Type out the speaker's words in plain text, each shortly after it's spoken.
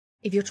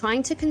If you're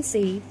trying to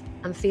conceive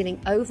and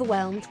feeling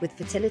overwhelmed with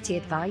fertility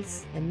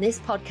advice, then this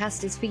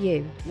podcast is for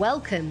you.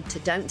 Welcome to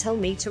Don't Tell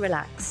Me to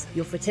Relax,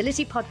 your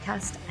fertility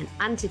podcast and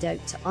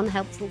antidote to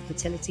unhelpful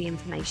fertility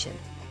information.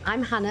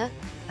 I'm Hannah,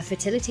 a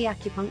fertility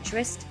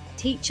acupuncturist,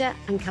 teacher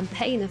and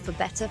campaigner for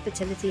better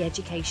fertility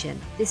education.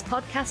 This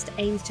podcast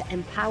aims to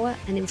empower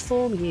and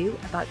inform you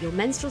about your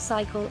menstrual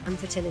cycle and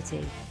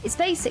fertility. It's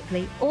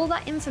basically all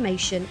that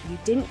information you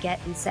didn't get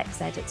in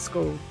sex ed at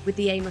school, with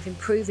the aim of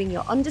improving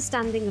your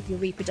understanding of your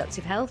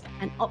reproductive health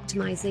and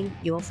optimizing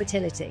your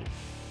fertility.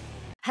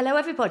 Hello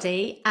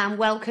everybody and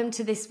welcome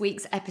to this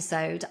week's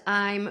episode.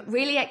 I'm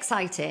really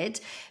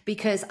excited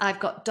because I've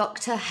got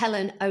Dr.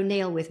 Helen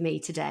O'Neill with me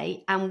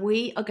today and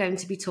we are going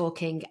to be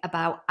talking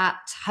about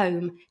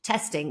at-home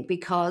testing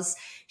because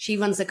she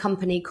runs a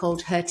company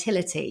called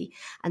Hertility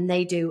and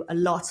they do a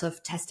lot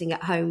of testing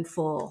at home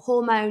for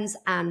hormones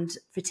and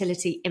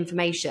fertility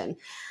information.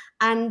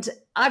 And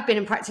I've been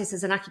in practice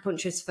as an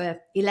acupuncturist for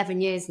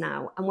 11 years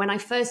now. And when I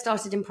first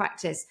started in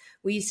practice,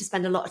 we used to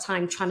spend a lot of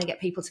time trying to get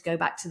people to go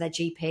back to their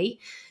GP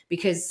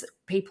because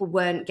people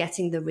weren't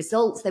getting the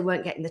results. They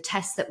weren't getting the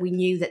tests that we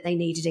knew that they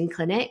needed in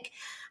clinic.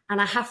 And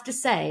I have to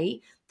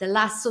say, the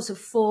last sort of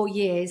 3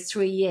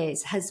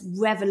 years has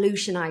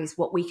revolutionized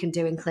what we can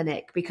do in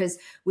clinic because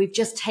we've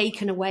just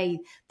taken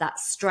away that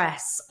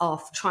stress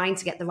of trying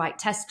to get the right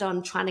test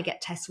done, trying to get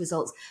test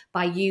results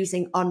by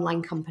using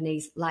online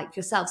companies like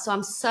yourself. So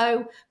I'm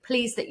so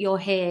pleased that you're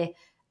here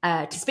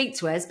to speak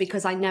to us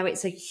because I know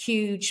it's a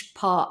huge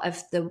part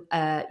of the,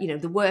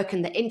 the work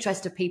and the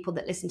interest of people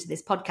that listen to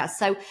this podcast.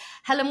 So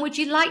Helen, would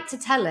you like to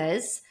tell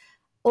us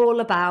all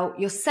about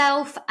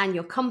yourself and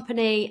your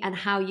company and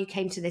how you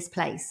came to this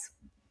place?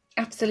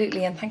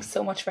 Absolutely. And thanks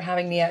so much for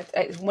having me.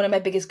 One of my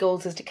biggest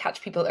goals is to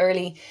catch people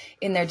early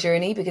in their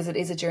journey because it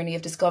is a journey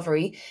of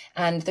discovery.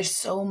 And there's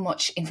so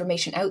much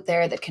information out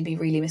there that can be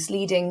really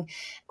misleading,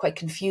 quite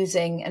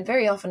confusing, and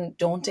very often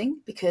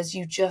daunting because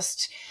you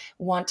just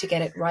want to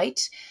get it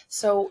right.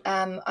 So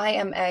I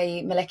am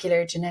a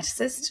molecular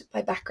geneticist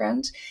by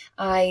background.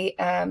 I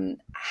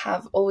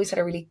have always had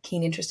a really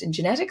keen interest in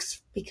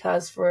genetics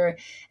because for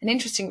an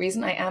interesting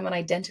reason, I am an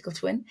identical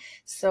twin.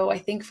 So I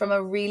think from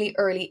a really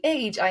early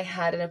age, I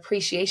had an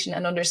appreciation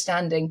and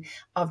understanding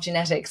of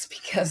genetics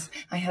because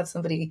I had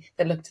somebody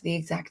that looked the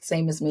exact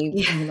same as me,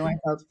 even though I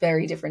felt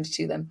very different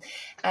to them.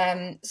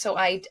 So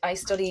I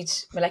studied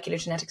molecular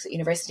genetics at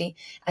university,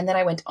 and then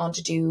I went on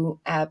to do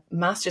a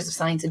Masters of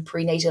Science in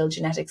Prenatal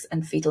Genetics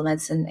and Fetal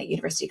Medicine at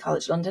University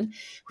College London,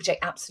 which I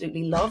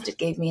absolutely loved. It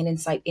gave me an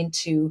insight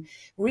into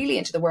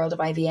the world of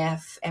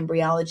IVF,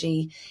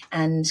 embryology,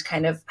 and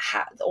kind of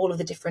all of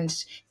the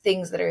different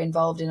things that are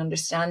involved in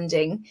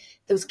understanding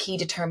those key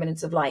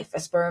determinants of life, a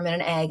sperm and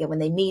an egg, and when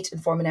they meet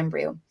and form an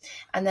embryo.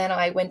 And then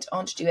I went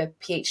on to do a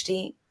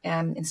PhD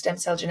in stem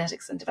cell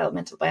genetics and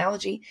developmental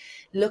biology,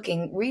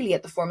 looking really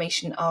at the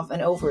formation of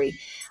an ovary.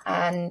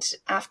 And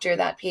after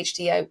that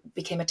PhD, I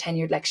became a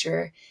tenured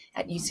lecturer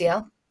at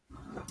UCL,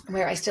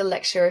 where I still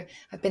lecture.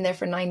 I've been there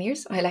for 9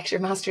 years. I lecture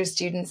master's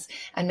students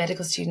and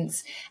medical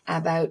students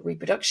about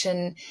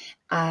reproduction,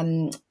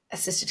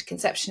 assisted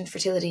conception,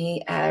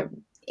 fertility,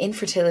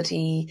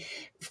 infertility,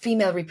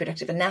 female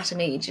reproductive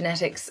anatomy,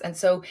 genetics. And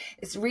so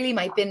it's really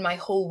been my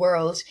whole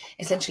world,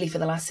 essentially for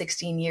the last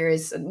 16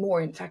 years and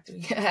more, in fact,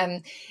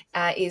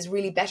 is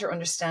really better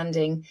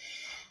understanding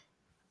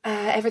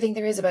everything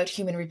there is about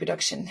human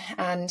reproduction.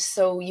 And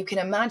so you can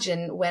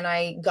imagine when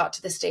I got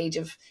to the stage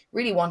of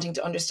really wanting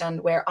to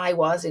understand where I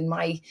was in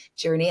my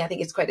journey, I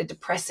think it's quite a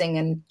depressing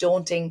and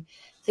daunting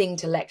thing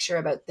to lecture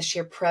about the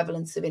sheer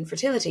prevalence of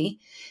infertility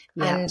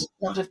and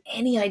not have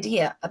any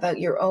idea about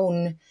your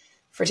own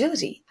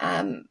fertility.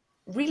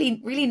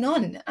 Really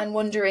none. And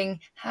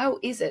wondering, how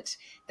is it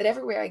that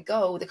everywhere I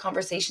go, the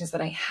conversations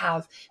that I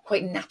have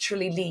quite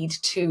naturally lead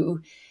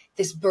to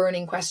this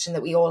burning question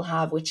that we all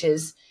have, which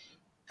is,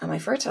 am I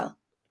fertile?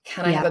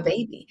 Can I have a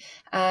baby?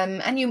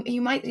 And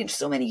you might,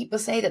 so many people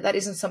say that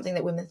isn't something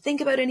that women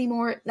think about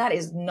anymore. That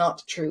is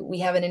not true. We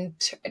have an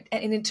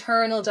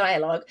internal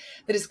dialogue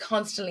that is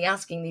constantly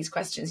asking these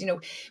questions. You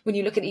know, when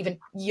you look at even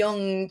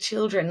young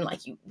children,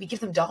 we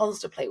give them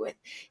dolls to play with.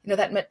 You know,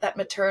 that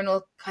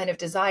maternal kind of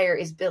desire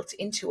is built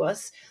into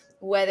us,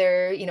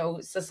 whether,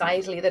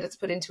 societally that it's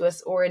put into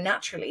us or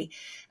naturally.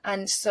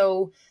 And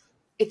so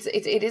it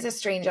is a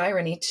strange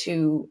irony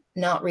to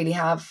not really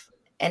have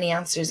any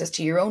answers as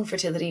to your own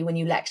fertility when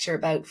you lecture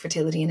about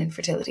fertility and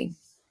infertility.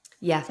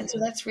 Yeah. And so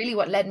that's really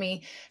what led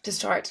me to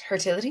start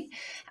Hertility,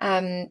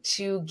 to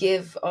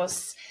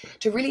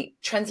really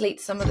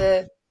translate some of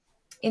the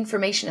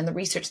information and the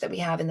research that we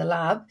have in the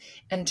lab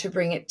and to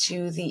bring it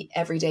to the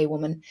everyday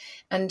woman,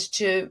 and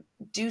to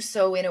do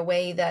so in a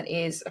way that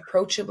is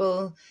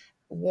approachable,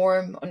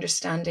 warm,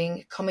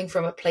 understanding, coming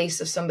from a place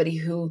of somebody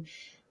who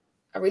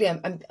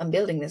I'm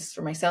building this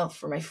for myself,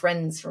 for my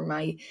friends, for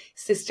my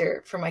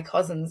sister, for my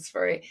cousins,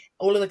 for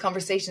all of the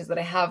conversations that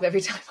I have every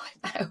time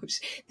I'm out.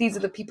 These are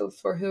the people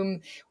for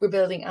whom we're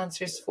building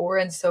answers for.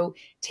 And so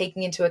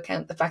taking into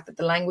account the fact that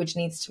the language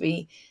needs to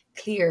be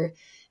clear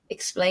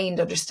explained,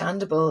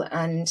 understandable,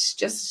 and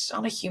just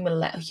on a human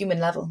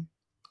level.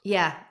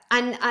 Yeah.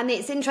 And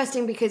it's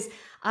interesting because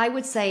I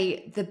would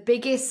say the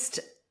biggest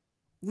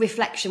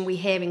reflection we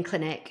hear in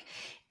clinic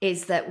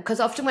is that,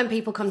 because often when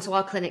people come to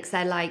our clinics,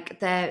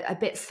 they're a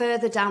bit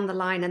further down the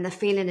line and they're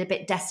feeling a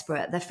bit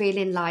desperate. They're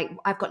feeling like,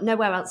 I've got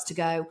nowhere else to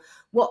go.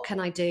 What can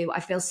I do? I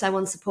feel so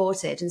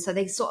unsupported. And so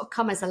they sort of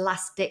come as a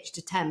last ditched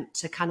attempt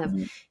to kind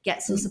of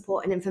get some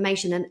support and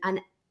information.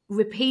 And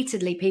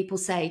repeatedly people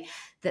say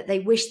that they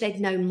wish they'd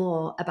known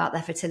more about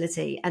their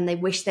fertility and they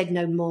wish they'd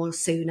known more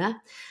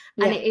sooner.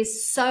 Yeah. And it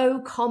is so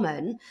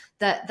common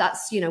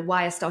that's,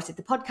 why I started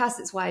the podcast.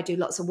 It's why I do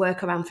lots of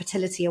work around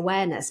fertility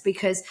awareness,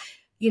 because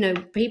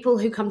people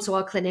who come to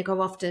our clinic are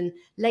often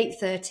late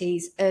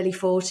 30s, early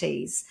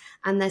 40s,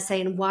 and they're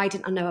saying, why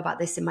didn't I know about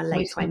this in my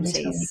late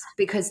 20s?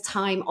 Because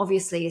time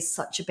obviously is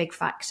such a big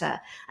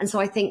factor. And so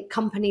I think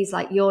companies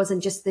like yours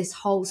and just this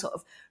whole sort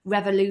of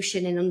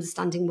revolution in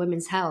understanding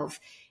women's health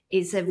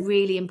is a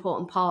really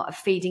important part of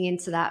feeding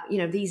into that,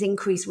 these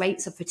increased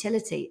rates of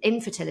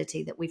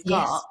infertility that we've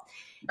got.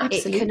 Yes,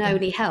 absolutely. It can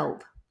only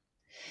help.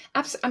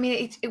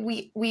 Absolutely. I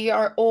mean, we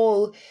are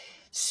all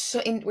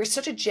we're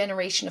such a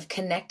generation of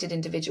connected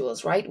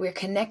individuals, right? We're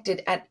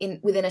connected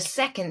within a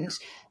second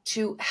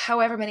to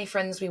however many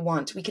friends we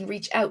want. We can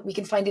reach out, we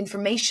can find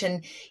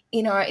information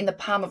in the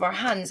palm of our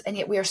hands, and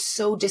yet we are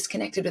so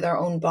disconnected with our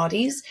own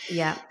bodies.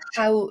 Yeah.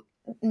 How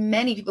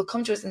many people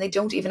come to us and they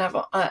don't even have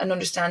an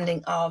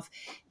understanding of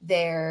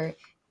their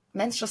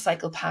menstrual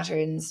cycle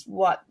patterns,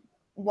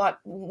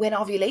 when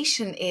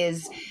ovulation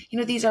is,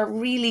 these are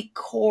really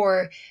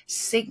core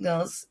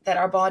signals that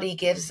our body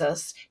gives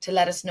us to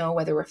let us know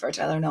whether we're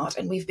fertile or not.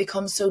 And we've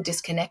become so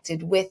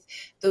disconnected with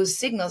those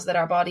signals that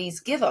our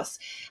bodies give us.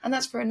 And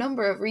that's for a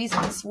number of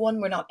reasons.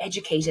 One, we're not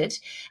educated.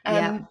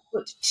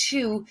 But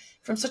two,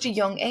 from such a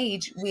young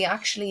age, we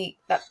actually,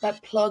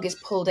 that plug is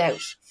pulled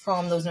out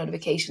from those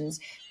notifications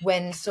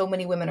when so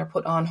many women are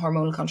put on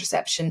hormonal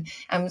contraception.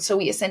 And so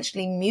we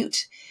essentially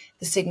mute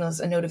the signals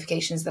and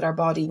notifications that our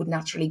body would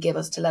naturally give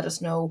us to let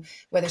us know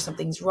whether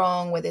something's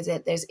wrong, whether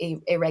there's a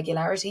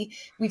irregularity.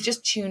 We've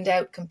just tuned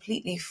out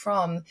completely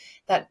from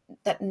that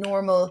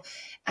normal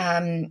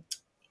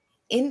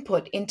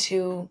input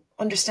into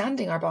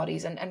understanding our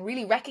bodies and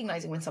really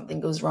recognizing when something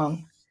goes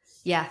wrong.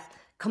 Yeah,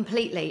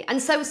 completely.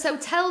 And so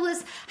tell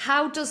us,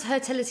 how does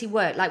Hertility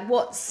work? Like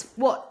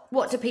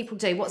what do people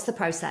do? What's the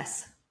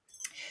process?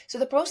 So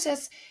the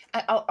process,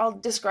 I'll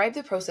describe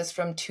the process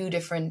from two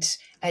different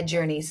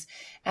journeys.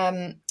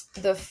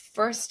 The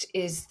first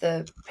is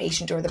the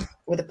patient or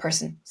the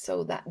person,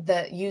 so that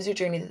the user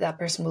journey that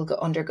person will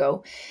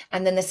undergo.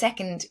 And then the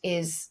second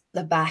is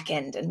the back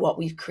end and what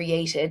we've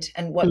created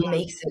and what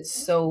makes it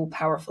so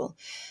powerful.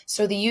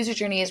 So the user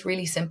journey is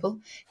really simple.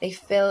 They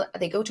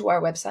go to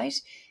our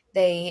website.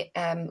 They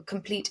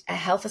complete a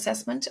health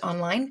assessment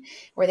online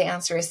where they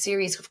answer a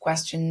series of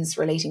questions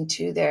relating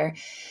to their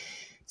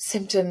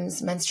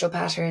symptoms, menstrual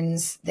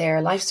patterns,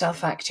 their lifestyle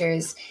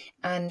factors.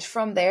 And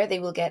from there, they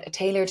will get a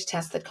tailored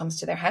test that comes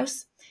to their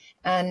house.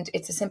 And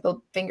it's a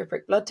simple finger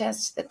prick blood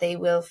test that they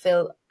will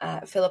fill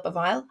up a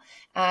vial.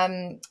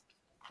 Then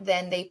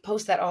they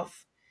post that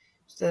off.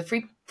 So the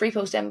free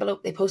post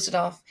envelope, they post it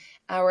off.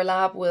 Our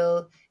lab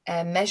will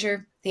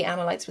measure the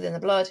analytes within the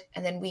blood,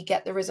 and then we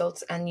get the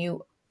results and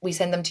we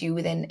send them to you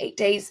within 8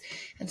 days.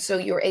 And so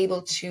you're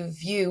able to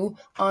view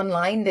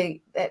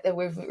online.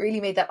 We've really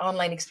made that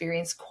online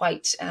experience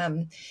quite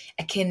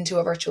akin to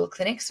a virtual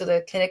clinic. So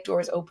the clinic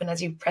doors open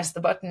as you press the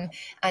button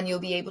and you'll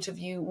be able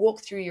to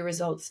walk through your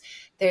results.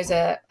 There's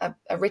a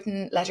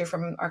written letter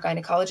from our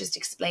gynecologist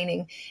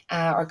explaining,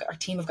 our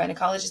team of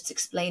gynecologists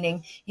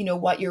explaining,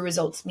 what your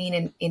results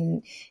mean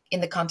in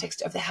the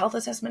context of the health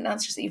assessment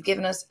answers that you've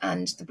given us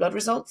and the blood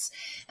results.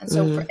 And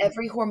so for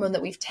every hormone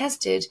that we've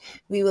tested,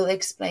 we will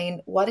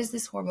explain, what is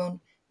this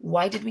hormone?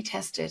 Why did we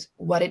test it?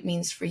 What it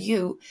means for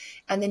you?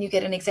 And then you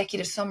get an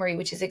executive summary,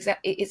 which is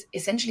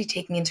essentially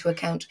taking into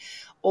account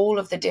all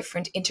of the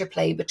different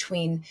interplay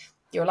between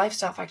your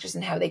lifestyle factors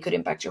and how they could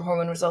impact your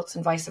hormone results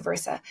and vice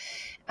versa.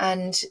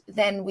 And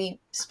then we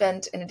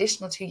spent an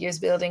additional 2 years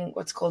building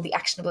what's called the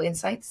actionable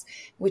insights,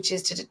 which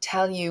is to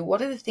tell you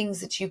what are the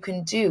things that you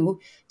can do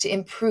to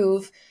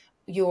improve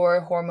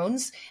your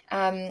hormones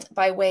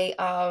by way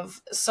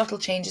of subtle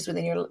changes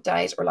within your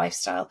diet or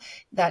lifestyle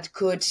that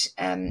could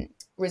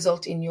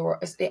result in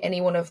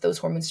any one of those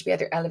hormones to be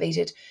either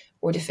elevated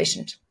or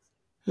deficient.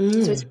 So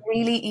it's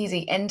really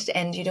easy, end to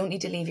end. You don't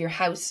need to leave your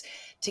house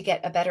to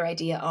get a better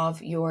idea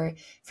of your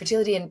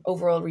fertility and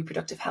overall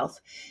reproductive health.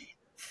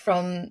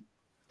 From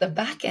the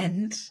back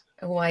end,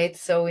 why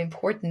it's so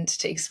important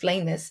to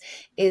explain this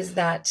is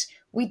that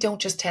we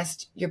don't just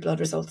test your blood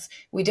results.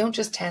 We don't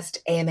just test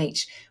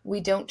AMH.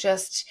 We don't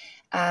just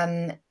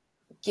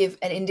give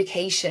an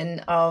indication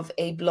of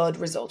a blood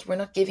result. We're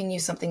not giving you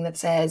something that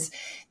says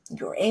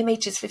your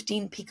AMH is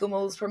 15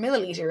 picomoles per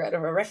milliliter out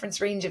of a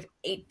reference range of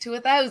 8 to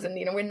 1,000.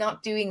 We're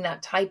not doing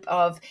that type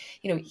of,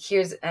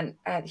 here's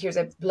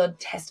a blood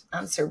test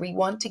answer. We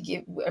want to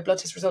give a blood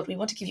test result. We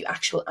want to give you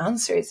actual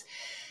answers.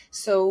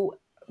 So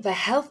the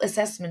health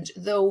assessment,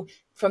 though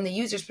from the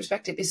user's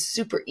perspective is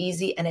super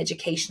easy and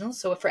educational.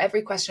 So for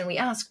every question we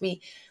ask,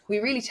 we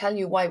really tell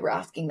you why we're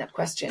asking that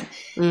question.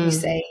 We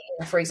say,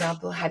 for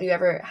example, have you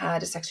ever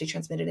had a sexually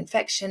transmitted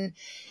infection?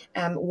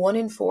 1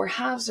 in 4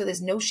 have, so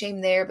there's no shame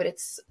there, but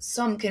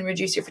some can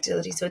reduce your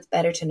fertility, so it's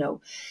better to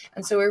know.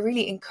 And so we're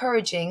really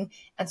encouraging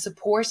and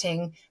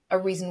supporting a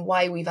reason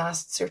why we've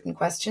asked certain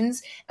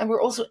questions, and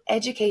we're also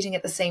educating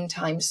at the same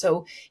time.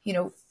 So,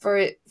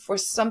 for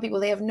some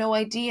people, they have no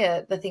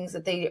idea the things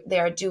that they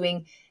are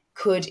doing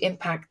could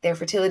impact their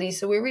fertility.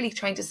 So we're really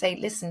trying to say,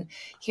 listen,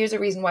 here's a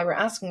reason why we're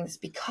asking this,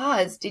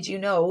 because did you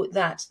know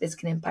that this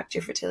can impact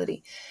your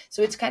fertility?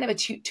 So it's kind of a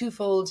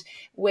twofold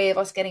way of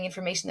us getting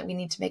information that we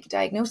need to make a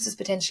diagnosis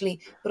potentially,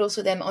 but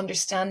also them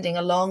understanding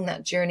along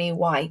that journey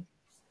why.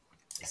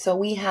 So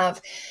we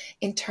have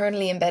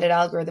internally embedded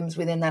algorithms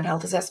within that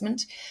health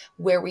assessment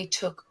where we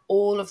took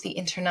all of the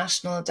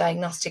international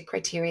diagnostic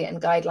criteria and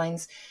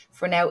guidelines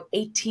for now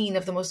 18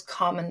 of the most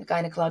common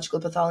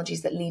gynecological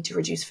pathologies that lead to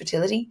reduced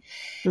fertility,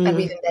 and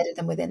we've embedded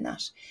them within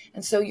that.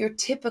 And so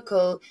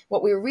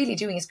what we're really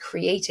doing is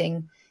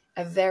creating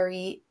a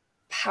very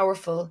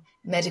powerful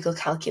medical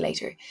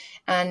calculator.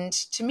 And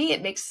to me,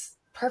 it makes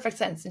perfect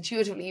sense.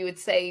 Intuitively, you would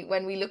say,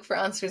 when we look for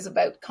answers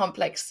about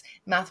complex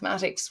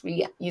mathematics,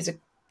 we use a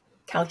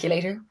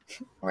calculator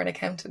or an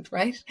accountant,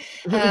 right?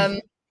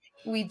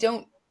 We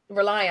don't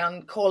rely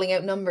on calling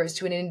out numbers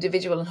to an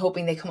individual and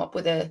hoping they come up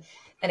with an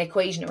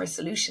equation or a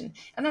solution.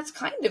 And that's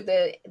kind of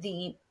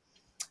the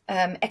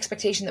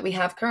expectation that we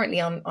have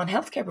currently on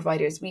healthcare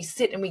providers. We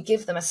sit and we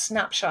give them a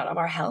snapshot of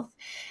our health,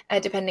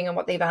 depending on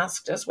what they've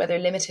asked us, whether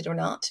limited or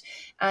not,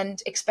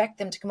 and expect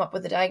them to come up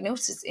with a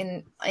diagnosis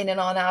in an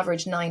on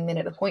average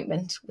 9-minute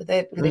appointment with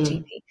a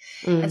GP.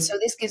 And so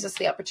this gives us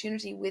the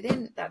opportunity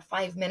within that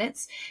 5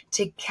 minutes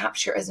to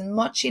capture as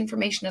much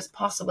information as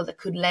possible that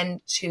could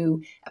lend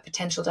to a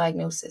potential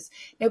diagnosis.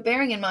 Now,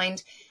 bearing in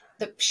mind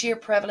the sheer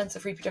prevalence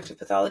of reproductive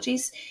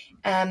pathologies,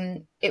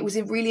 it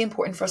was really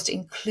important for us to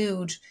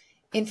include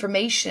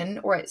information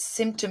or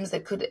symptoms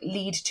that could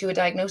lead to a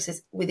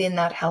diagnosis within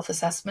that health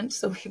assessment.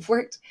 So we've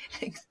worked,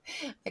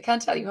 I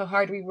can't tell you how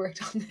hard we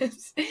worked on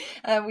this.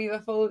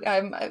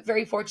 I'm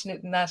very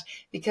fortunate in that,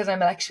 because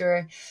I'm a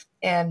lecturer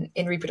in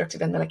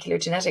reproductive and molecular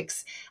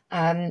genetics.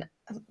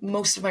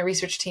 Most of my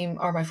research team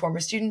are my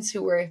former students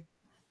who were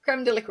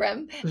creme de la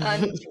creme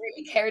and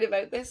really cared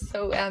about this.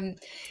 So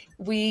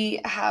we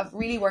have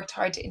really worked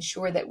hard to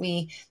ensure that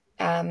we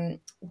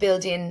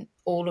build in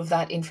all of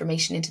that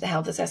information into the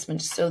health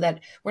assessment, so that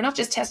we're not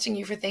just testing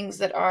you for things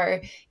that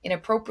are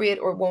inappropriate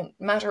or won't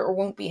matter or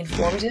won't be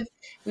informative.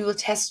 We will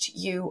test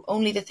you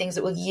only the things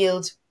that will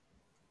yield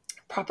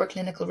proper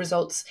clinical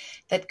results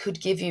that could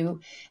give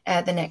you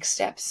the next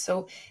steps.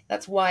 So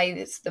that's why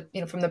it's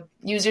from the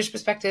user's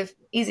perspective,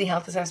 easy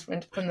health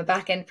assessment. From the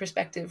back end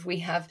perspective, we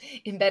have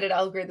embedded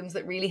algorithms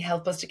that really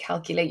help us to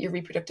calculate your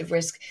reproductive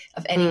risk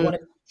of any one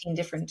of 18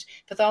 different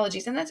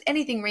pathologies. And that's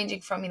anything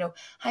ranging from,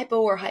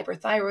 hypo or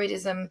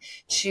hyperthyroidism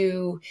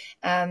to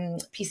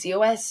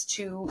PCOS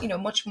to,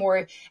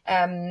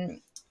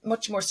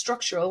 much more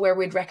structural, where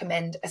we'd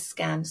recommend a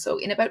scan. So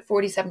in about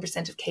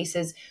 47% of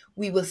cases,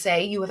 we will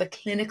say you have a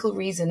clinical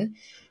reason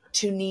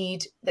to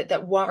need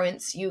that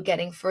warrants you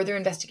getting further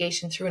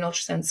investigation through an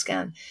ultrasound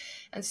scan.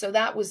 And so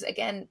that was,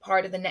 again,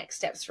 part of the next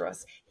steps for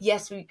us.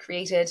 Yes, we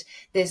created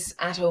this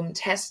at-home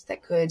test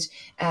that could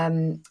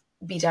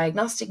be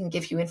diagnostic and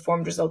give you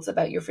informed results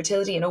about your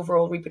fertility and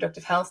overall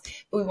reproductive health.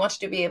 But we wanted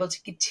to be able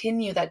to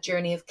continue that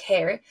journey of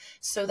care,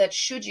 so that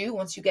should you,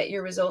 once you get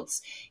your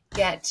results,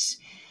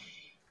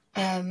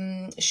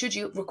 should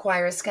you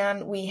require a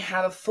scan, we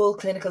have a full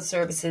clinical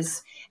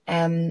services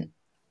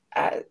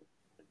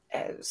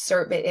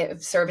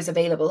service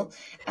available,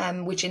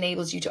 which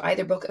enables you to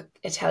either book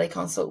a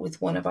teleconsult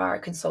with one of our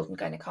consultant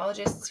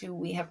gynecologists, who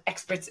we have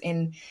experts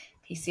in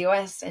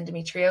PCOS,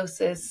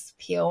 endometriosis,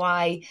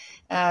 POI,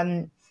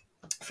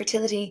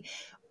 fertility,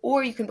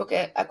 or you can book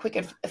a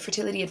quick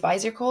fertility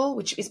advisor call,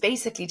 which is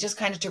basically just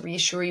kind of to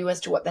reassure you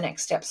as to what the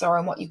next steps are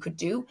and what you could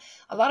do.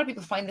 A lot of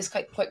people find this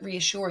quite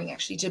reassuring,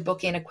 actually, to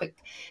book in a quick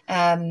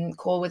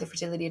call with a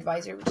fertility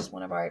advisor, which is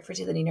one of our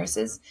fertility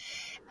nurses.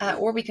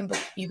 Or you can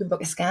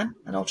book a scan,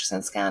 an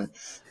ultrasound scan,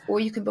 or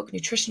you can book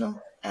nutritional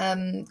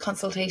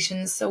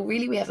consultations. So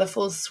really, we have the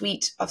full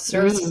suite of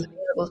services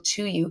available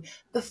to you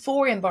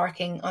before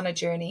embarking on a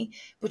journey.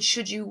 But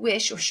should you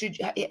wish, or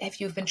if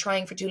you've been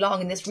trying for too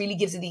long, and this really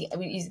gives you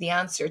the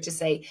answer to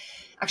say,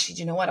 actually, do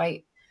you know what,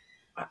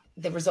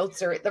 the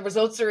results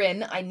are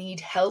in, I need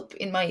help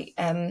in my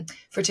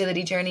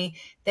fertility journey,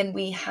 then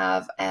we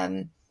have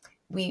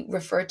we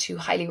refer to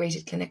highly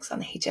rated clinics on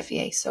the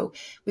HFEA. So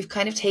we've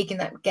kind of taken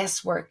that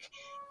guesswork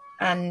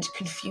and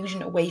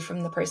confusion away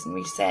from the person.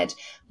 We've said,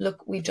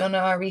 look, we've done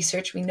our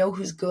research, we know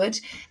who's good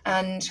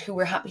and who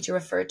we're happy to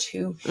refer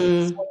to for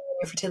your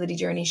fertility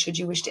journey, should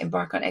you wish to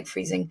embark on egg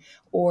freezing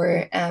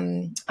or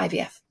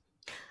IVF.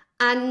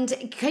 And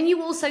can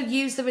you also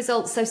use the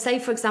results? So say,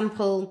 for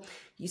example,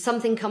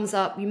 something comes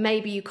up,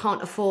 maybe you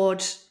can't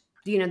afford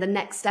the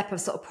next step of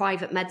sort of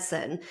private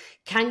medicine,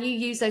 can you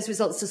use those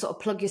results to sort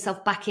of plug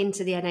yourself back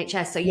into the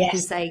NHS? So you can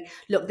say,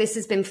 look, this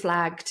has been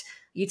flagged.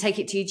 You take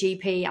it to your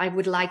GP. I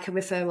would like a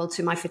referral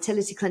to my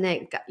fertility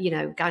clinic,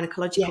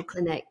 gynecological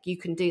clinic. You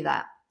can do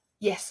that.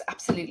 Yes,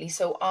 absolutely.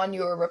 So on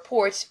your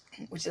report,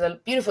 which is a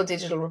beautiful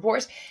digital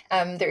report,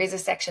 there is a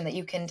section that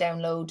you can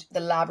download the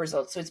lab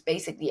results. So it's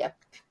basically a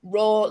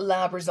raw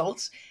lab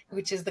result,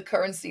 which is the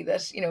currency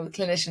that,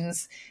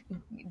 clinicians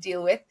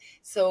deal with.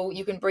 So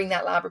you can bring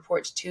that lab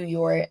report to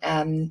your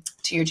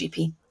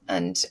GP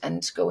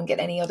and go and get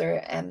any other.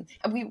 And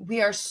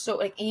we are so,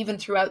 like, even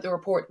throughout the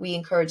report, we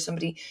encourage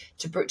somebody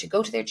to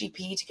go to their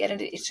GP to get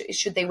it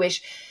should they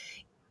wish.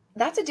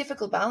 That's a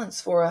difficult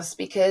balance for us,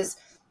 because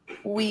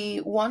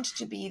we want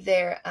to be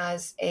there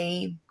as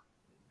a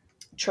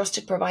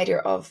trusted provider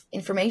of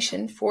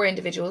information for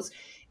individuals.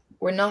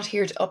 We're not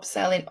here to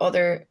upsell in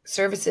other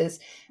services.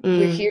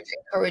 We're here to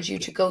encourage you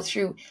to go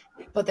through.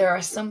 But there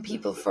are some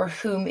people for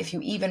whom, if you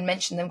even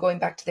mention them going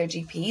back to their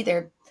GP,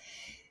 they're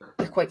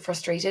quite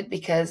frustrated,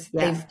 because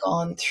they've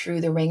gone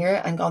through the ringer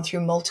and gone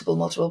through multiple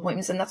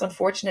appointments. And that's,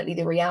 unfortunately,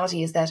 the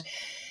reality is that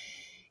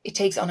it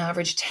takes on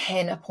average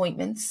 10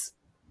 appointments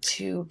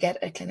to get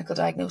a clinical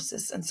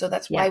diagnosis. And so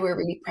that's why we're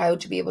really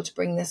proud to be able to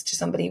bring this to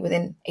somebody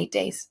within 8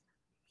 days.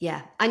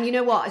 Yeah. And you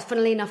know what?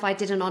 Funnily enough, I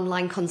did an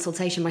online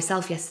consultation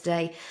myself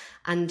yesterday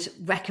and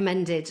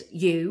recommended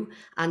you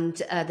and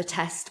the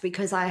test,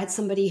 because I had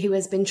somebody who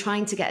has been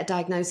trying to get a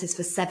diagnosis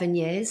for 7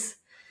 years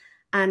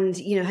and,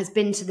 has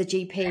been to the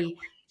GP.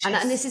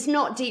 And this is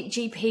not deep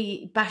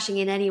GP bashing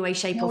in any way,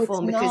 shape or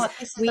form, because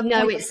we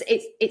know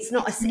it's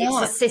not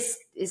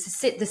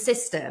the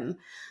system.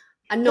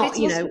 And not,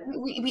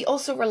 we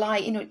also rely,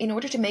 in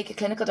order to make a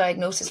clinical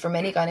diagnosis for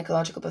many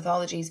gynecological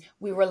pathologies,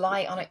 we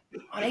rely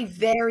on a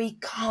very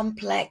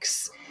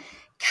complex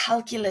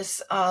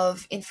calculus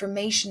of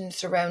information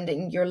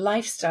surrounding your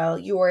lifestyle,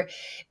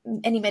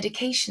 any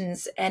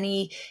medications,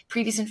 any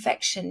previous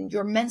infection,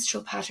 your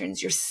menstrual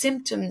patterns, your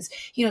symptoms.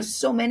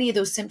 So many of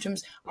those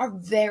symptoms are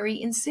very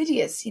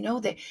insidious.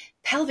 The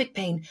pelvic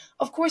pain,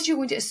 of course you're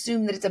going to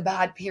assume that it's a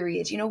bad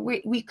period.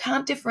 We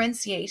can't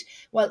differentiate,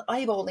 while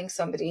eyeballing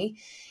somebody,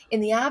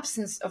 in the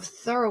absence of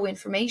thorough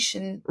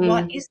information,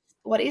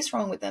 what is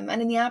wrong with them,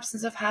 and in the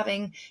absence of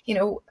having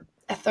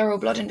a thorough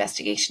blood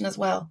investigation as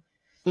well.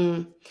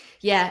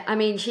 Yeah, I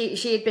mean,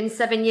 she had been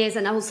 7 years,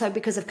 and also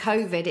because of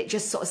COVID, it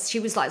just she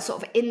was like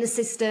sort of in the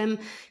system.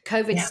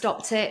 COVID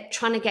stopped it,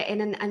 trying to get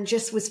in, and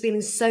just was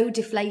feeling so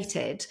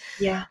deflated.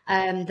 Yeah,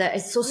 that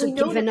it's sort of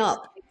given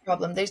up.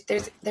 Problem.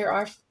 There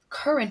are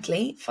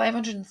currently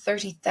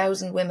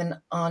 530,000 women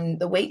on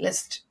the wait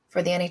list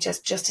for the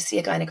NHS just to see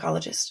a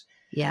gynecologist.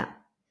 Yeah,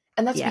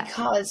 and that's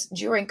because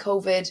during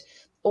COVID,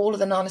 all of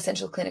the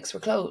non-essential clinics were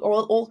closed, or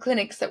all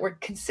clinics that were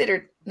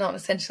considered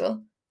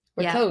non-essential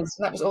were closed.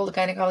 And that was all the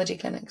gynecology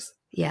clinics.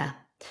 Yeah.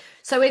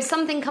 So if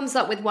something comes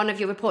up with one of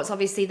your reports,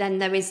 obviously then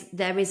there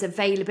is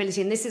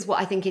availability. And this is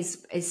what I think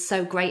is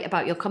so great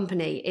about your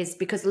company, is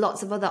because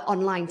lots of other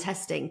online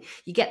testing,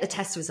 you get the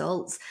test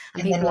results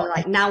and people are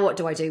like, now what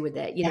do I do with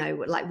it?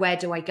 Like, where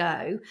do I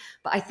go?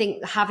 But I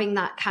think having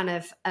that kind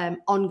of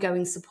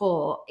ongoing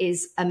support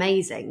is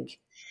amazing.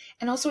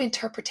 And also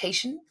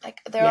interpretation. Like,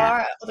 there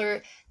are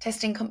other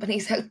testing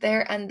companies out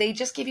there, and they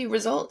just give you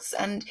results.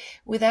 And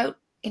without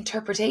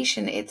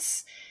interpretation,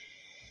 it's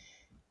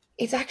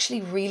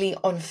actually really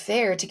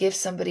unfair to give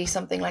somebody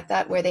something like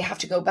that, where they have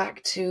to go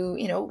back to,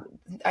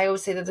 I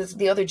always say that there's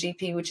the other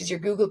GP, which is your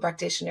Google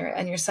practitioner,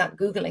 and you're sat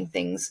Googling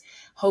things,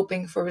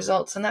 hoping for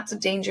results. And that's a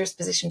dangerous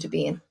position to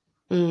be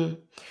in.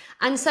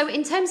 And so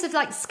in terms of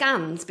like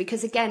scans,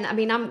 because again, I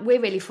mean,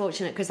 we're really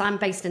fortunate because I'm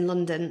based in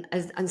London,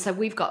 and so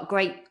we've got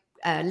great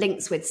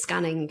links with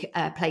scanning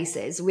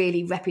places,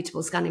 really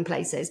reputable scanning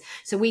places,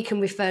 so we can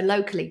refer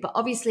locally. But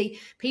obviously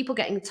people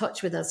get in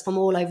touch with us from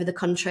all over the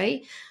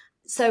country.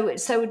 So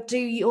do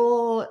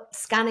your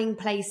scanning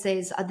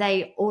places, are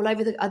they all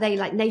over are they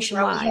like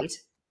nationwide?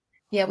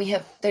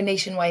 They're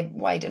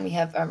nationwide, and we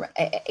have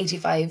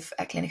 85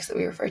 clinics that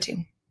we refer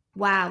to.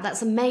 Wow,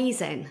 that's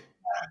amazing.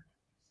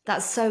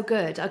 That's so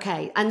good.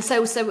 Okay. And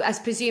so I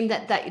presume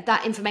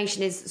that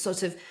information is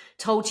sort of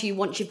told to you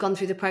once you've gone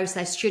through the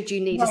process. Should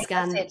you need a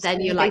scan, then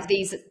you're like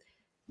these.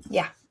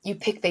 Yeah. You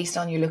pick based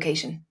on your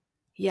location.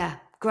 Yeah.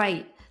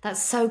 Great.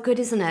 That's so good,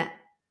 isn't it?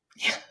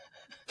 Yeah.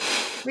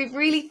 We've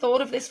really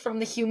thought of this from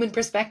the human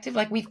perspective.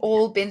 Like, we've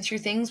all been through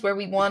things where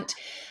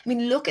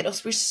look at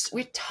us.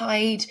 We're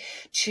tied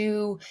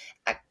to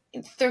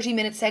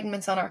 30-minute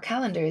segments on our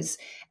calendars.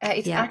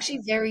 It's actually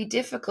very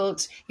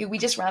difficult. We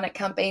just ran a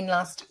campaign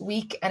last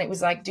week, and it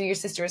was like, do your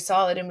sister a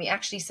solid. And we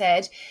actually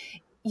said,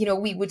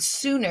 we would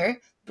sooner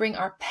bring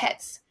our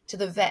pets to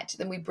the vet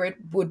than we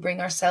would bring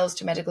ourselves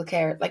to medical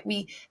care. Like,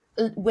 we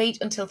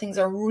wait until things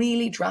are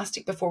really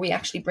drastic before we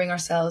actually bring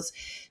ourselves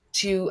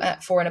to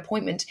for an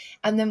appointment.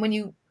 And then when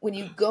you when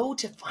you go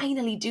to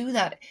finally do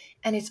that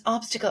and it's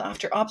obstacle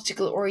after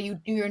obstacle, or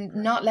you're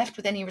not left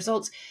with any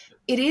results,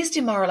 it is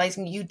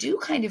demoralizing. You do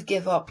kind of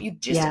give up. You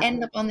just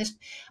end up on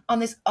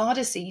this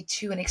odyssey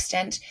to an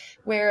extent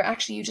where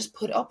actually you just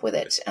put up with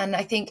it. And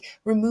I think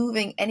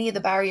removing any of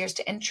the barriers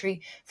to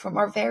entry from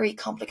our very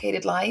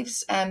complicated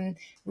lives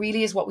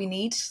really is what we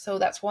need. So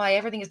that's why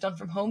everything is done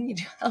from home. You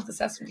do a health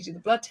assessment, you do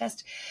the blood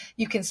test,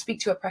 you can speak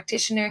to a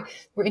practitioner.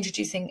 We're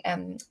introducing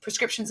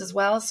prescriptions as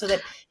well, so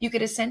that you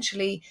could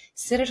essentially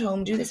sit at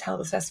home, do this health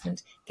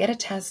assessment, get a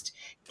test,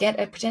 get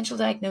a potential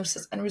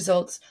diagnosis and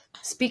results,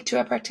 speak to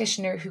a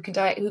practitioner who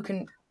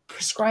can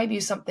prescribe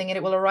you something, and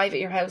it will arrive at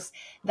your house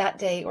that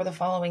day or the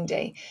following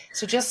day.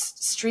 So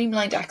just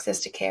streamlined access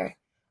to care.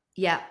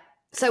 Yeah.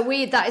 So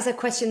that is a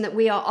question that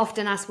we are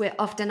often asked. We're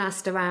often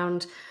asked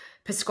around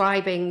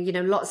prescribing. You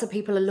know, lots of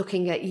people are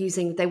looking at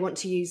they want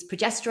to use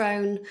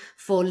progesterone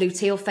for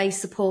luteal phase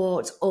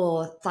support,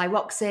 or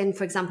thyroxine,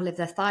 for example, if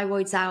their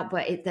thyroid's out,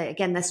 but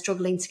they're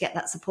struggling to get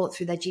that support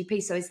through their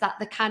GP. So is that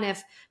the kind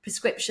of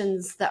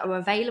prescriptions that are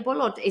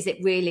available, or is it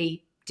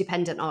really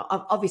dependent on,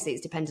 obviously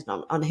it's dependent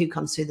on who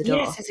comes through the door?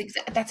 Yes,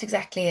 that's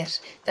exactly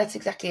it.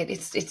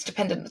 It's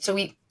dependent. So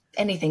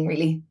anything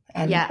really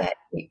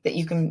that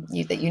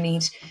you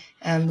need,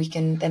 we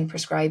can then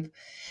prescribe.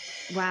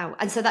 Wow.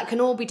 And so that can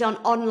all be done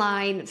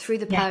online through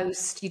the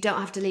post. You don't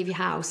have to leave your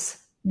house.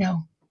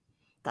 No.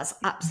 That's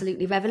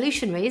absolutely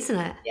revolutionary, isn't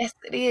it? Yes,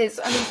 it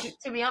is. I mean,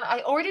 to be honest,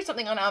 I ordered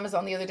something on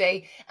Amazon the other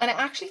day, and I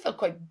actually felt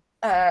quite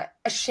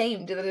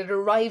ashamed that it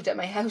arrived at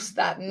my house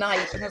that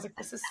night. And I was like,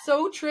 this is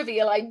so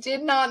trivial. I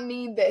did not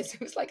need this.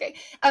 It was like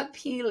a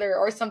peeler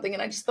or something.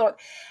 And I just thought,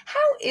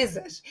 how is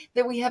it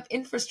that we have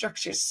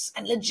infrastructures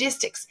and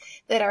logistics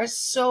that are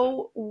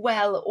so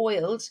well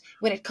oiled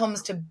when it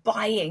comes to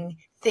buying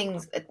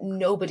things that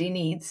nobody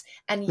needs,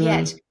 and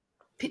yet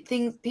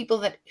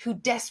people who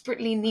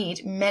desperately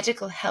need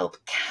medical help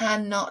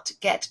cannot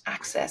get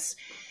access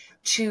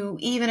to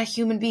even a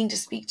human being to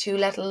speak to,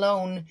 let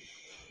alone,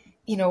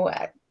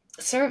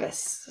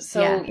 service.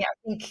 So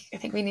I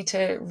think we need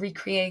to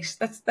recreate.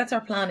 That's our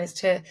plan, is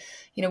to,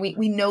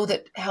 we know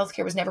that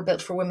healthcare was never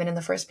built for women in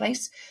the first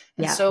place,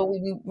 and so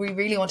we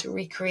really want to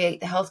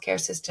recreate the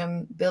healthcare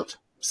system built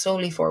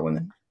solely for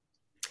women.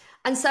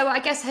 And so I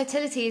guess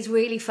Hertility is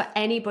really for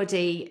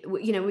anybody.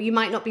 You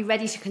might not be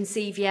ready to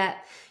conceive yet.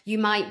 You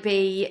might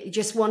be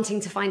just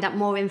wanting to find out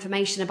more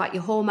information about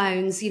your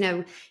hormones.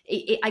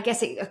 I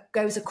guess it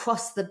goes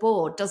across the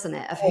board, doesn't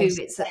it, of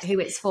who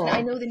it's for? And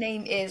I know the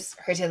name is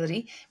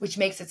Hertility, which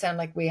makes it sound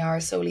like we are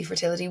solely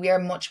fertility. We are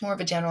much more of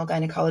a general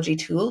gynecology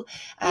tool,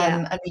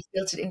 and we've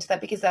built it into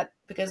that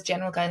because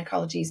general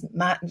gynecology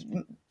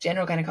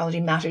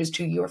matters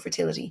to your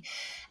fertility.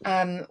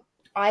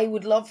 I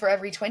would love for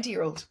every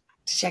 20-year-old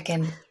to check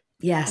in.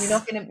 Yes. You're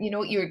not going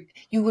to,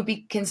 you would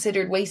be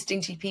considered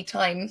wasting GP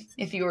time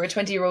if you were a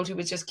 20-year-old who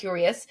was just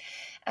curious.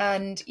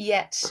 And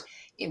yet,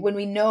 when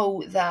we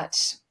know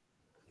that,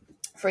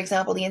 for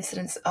example, the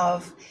incidence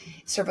of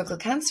cervical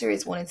cancer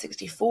is 1 in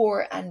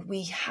 64, and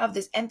we have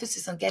this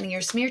emphasis on getting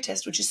your smear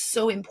test, which is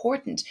so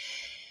important,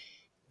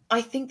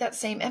 I think that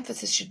same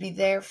emphasis should be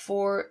there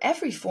for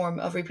every form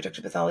of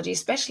reproductive pathology,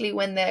 especially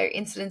when their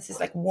incidence is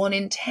like 1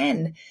 in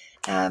 10.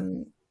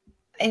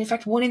 In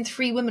fact, 1 in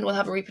 3 women will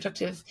have a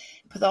reproductive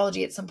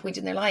pathology at some point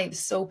in their lives.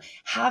 So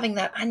having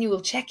that annual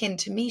check-in,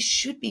 to me,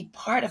 should be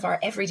part of our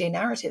everyday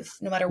narrative,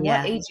 no matter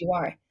what age you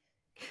are.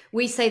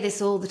 We say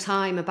this all the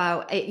time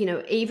about,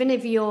 even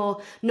if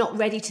you're not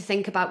ready to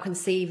think about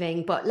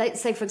conceiving, but let's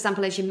say, for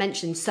example, as you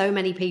mentioned, so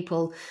many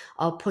people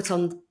are put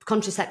on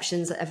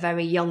contraceptions at a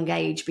very young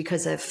age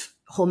because of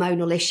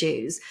hormonal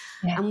issues.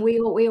 Yeah. And we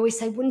always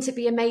say, wouldn't it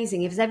be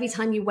amazing if every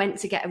time you went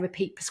to get a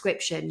repeat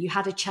prescription, you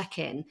had a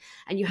check-in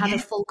and you had a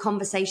full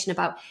conversation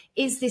about,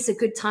 is this a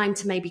good time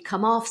to maybe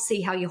come off, see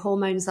how your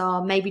hormones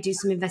are, maybe do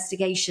some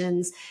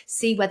investigations,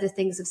 see whether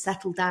things have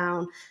settled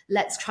down.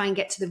 Let's try and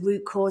get to the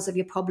root cause of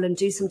your problem,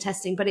 do some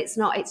testing. But it's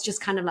just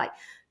kind of like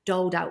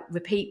doled out,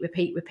 repeat.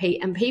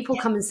 And people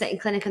come and sit in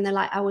clinic and they're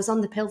like, I was on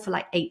the pill for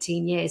like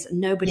 18 years and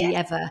nobody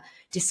ever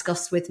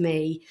discussed with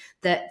me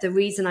that the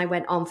reason I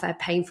went on for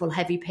painful,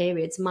 heavy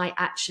periods might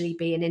actually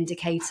be an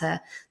indicator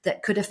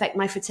that could affect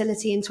my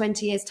fertility in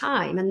 20 years'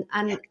 time.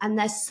 And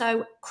they're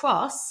so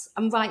cross,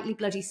 and rightly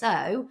bloody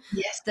so,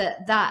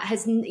 that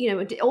has,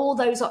 all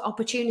those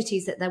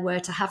opportunities that there were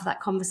to have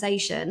that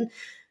conversation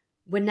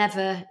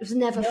it was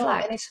never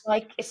flagged. And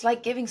it's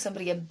like giving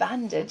somebody a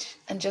bandage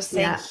and just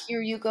saying,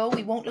 here you go,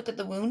 we won't look at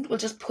the wound, we'll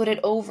just put it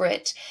over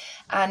it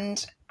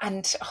and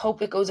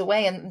hope it goes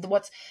away. And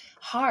what's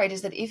hard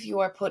is that if you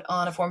are put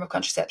on a form of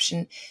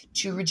contraception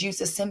to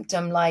reduce a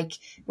symptom, like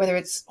whether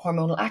it's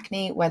hormonal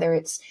acne, whether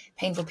it's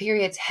painful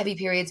periods, heavy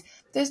periods,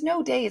 there's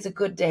no day is a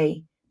good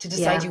day to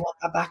decide you want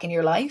that back in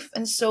your life.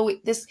 And so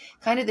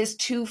this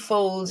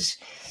twofold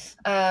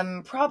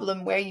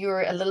problem where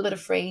you're a little bit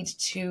afraid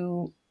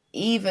to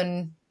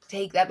even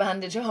take that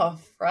bandage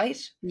off, right?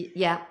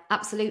 Yeah,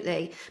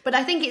 absolutely. But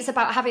I think it's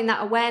about having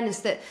that awareness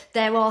that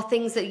there are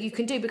things that you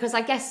can do, because I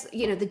guess,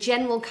 the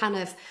general kind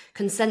of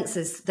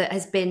consensus that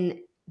has been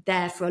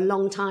there for a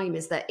long time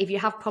is that if you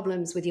have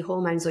problems with your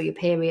hormones or your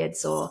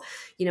periods or,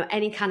 you know,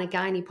 any kind of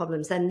gynae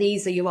problems, then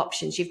these are your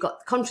options. You've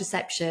got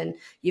contraception,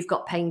 you've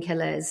got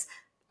painkillers,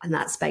 and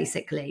that's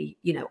basically,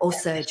 you know, or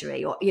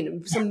surgery or, you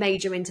know, some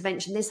major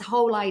intervention. This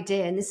whole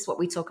idea, and this is what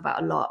we talk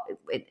about a lot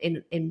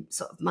in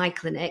sort of my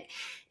clinic,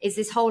 is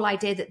this whole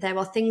idea that there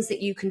are things that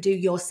you can do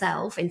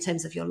yourself in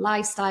terms of your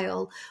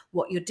lifestyle,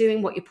 what you're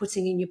doing, what you're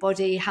putting in your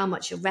body, how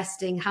much you're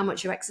resting, how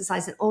much you're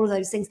exercising, all of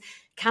those things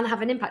can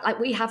have an impact.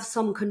 Like we have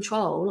some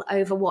control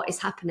over what is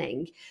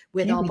happening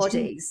with our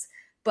bodies.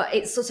 But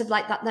it's sort of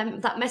like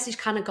that message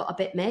kind of got a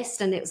bit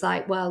missed. And it was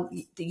like, well,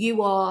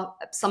 you are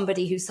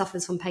somebody who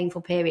suffers from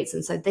painful periods.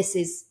 And so this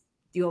is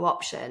your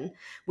option,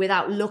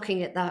 without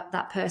looking at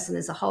that person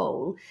as a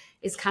whole,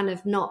 is kind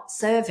of not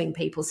serving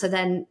people. So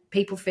then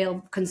people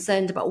feel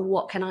concerned about, well,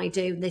 what can I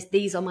do?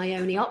 These are my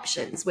only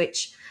options,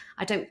 which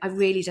I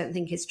really don't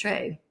think is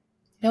true.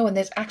 No, and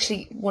there's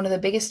actually one of the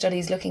biggest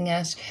studies looking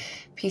at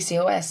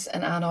PCOS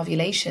and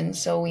anovulation.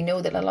 So we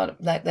know that a lot of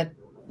that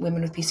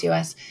women with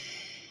PCOS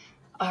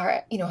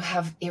are, you know,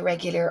 have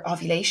irregular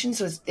ovulation,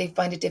 so they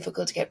find it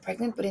difficult to get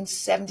pregnant. But in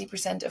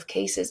 70% of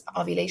cases,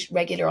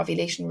 regular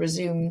ovulation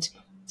resumed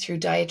through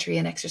dietary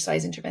and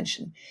exercise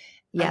intervention.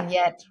 Yeah. And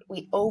yet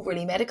we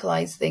overly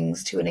medicalize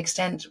things to an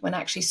extent when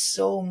actually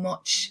so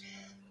much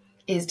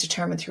is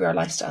determined through our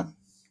lifestyle.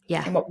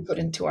 Yeah. And what we put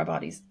into our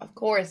bodies. Of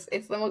course,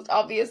 it's the most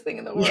obvious thing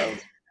in the world.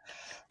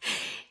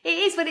 It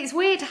is, but it's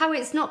weird how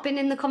it's not been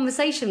in the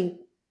conversation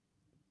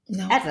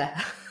ever.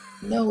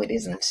 No, it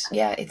isn't.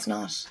 Yeah, it's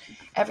not.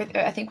 I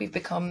think we've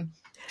become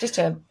just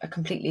a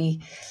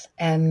completely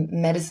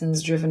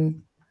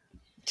medicines-driven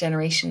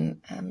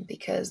generation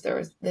because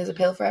there's a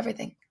pill for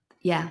everything.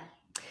 Yeah.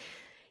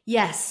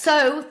 Yes.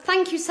 So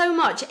thank you so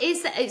much.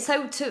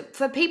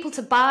 For people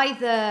to buy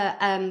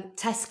the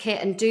test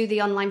kit and do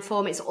the online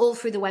form, it's all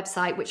through the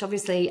website, which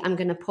obviously I'm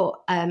going to put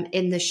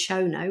in the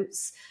show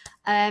notes.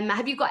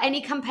 Have you got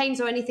any campaigns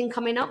or anything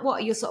coming up?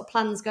 What are your sort of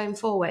plans going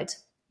forward?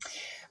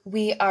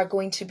 We are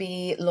going to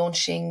be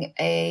launching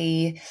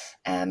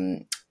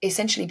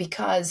essentially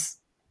because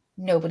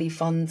nobody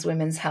funds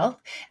women's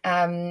health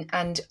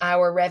and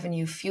our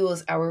revenue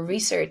fuels our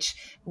research.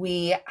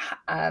 We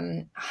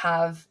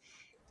have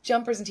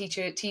jumpers and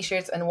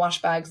t-shirts and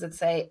wash bags that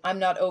say, "I'm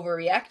not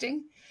overreacting,"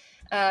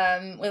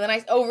 with a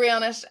nice ovary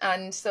on it.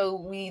 And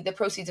so the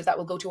proceeds of that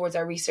will go towards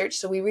our research.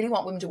 So we really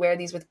want women to wear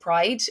these with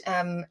pride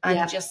and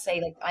just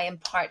say, like, I am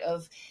part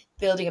of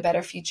building a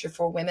better future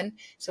for women.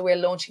 So we're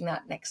launching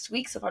that next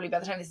week. So probably by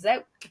the time this is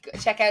out,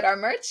 check out our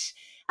merch.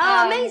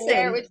 Oh, amazing.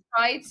 Wear with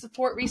pride,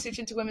 support research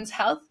into women's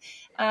health.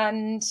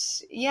 And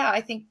yeah, I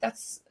think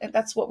that's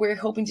what we're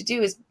hoping to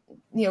do is,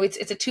 you know,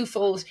 it's a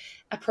twofold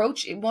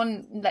approach.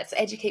 One, let's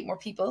educate more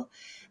people.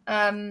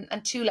 And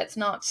two, let's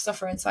not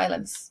suffer in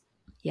silence.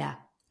 Yeah,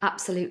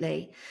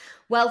 absolutely.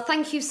 Well,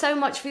 thank you so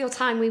much for your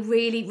time. We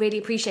really, really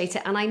appreciate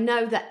it. And I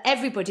know that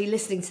everybody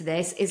listening to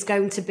this is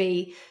going to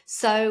be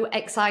so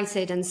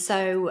excited and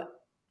so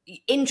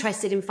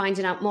interested in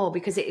finding out more,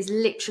 because it is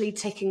literally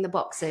ticking the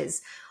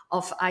boxes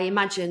of, I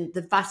imagine,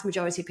 the vast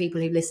majority of people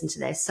who listen to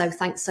this. So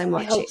thanks so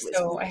much. I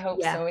hope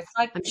so. It's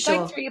like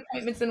 3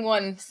 appointments in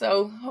one.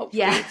 So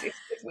hopefully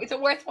it's a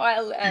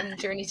worthwhile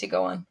journey to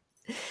go on.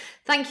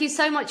 Thank you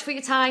so much for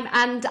your time.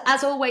 And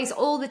as always,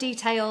 all the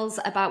details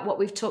about what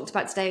we've talked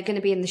about today are going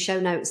to be in the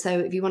show notes. So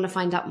if you want to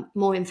find out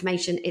more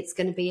information, it's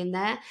going to be in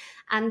there.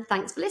 And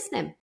thanks for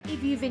listening.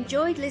 If you've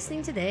enjoyed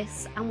listening to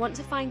this and want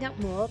to find out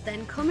more,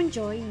 then come and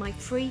join my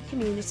free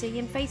community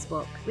in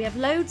Facebook. We have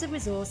loads of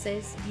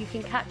resources. You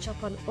can catch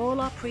up on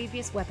all our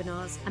previous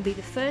webinars and be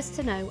the first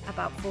to know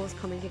about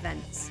forthcoming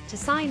events. To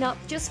sign up,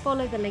 just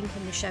follow the link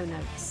in the show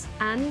notes.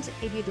 And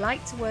if you'd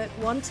like to work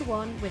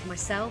one-to-one with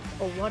myself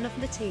or one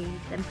of the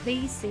team, then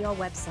please see our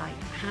website,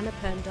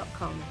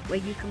 hannahpern.com, where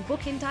you can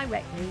book in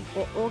directly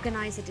or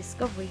organise a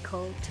discovery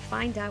call to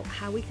find out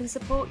how we can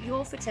support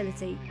your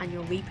fertility and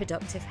your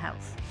reproductive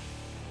health.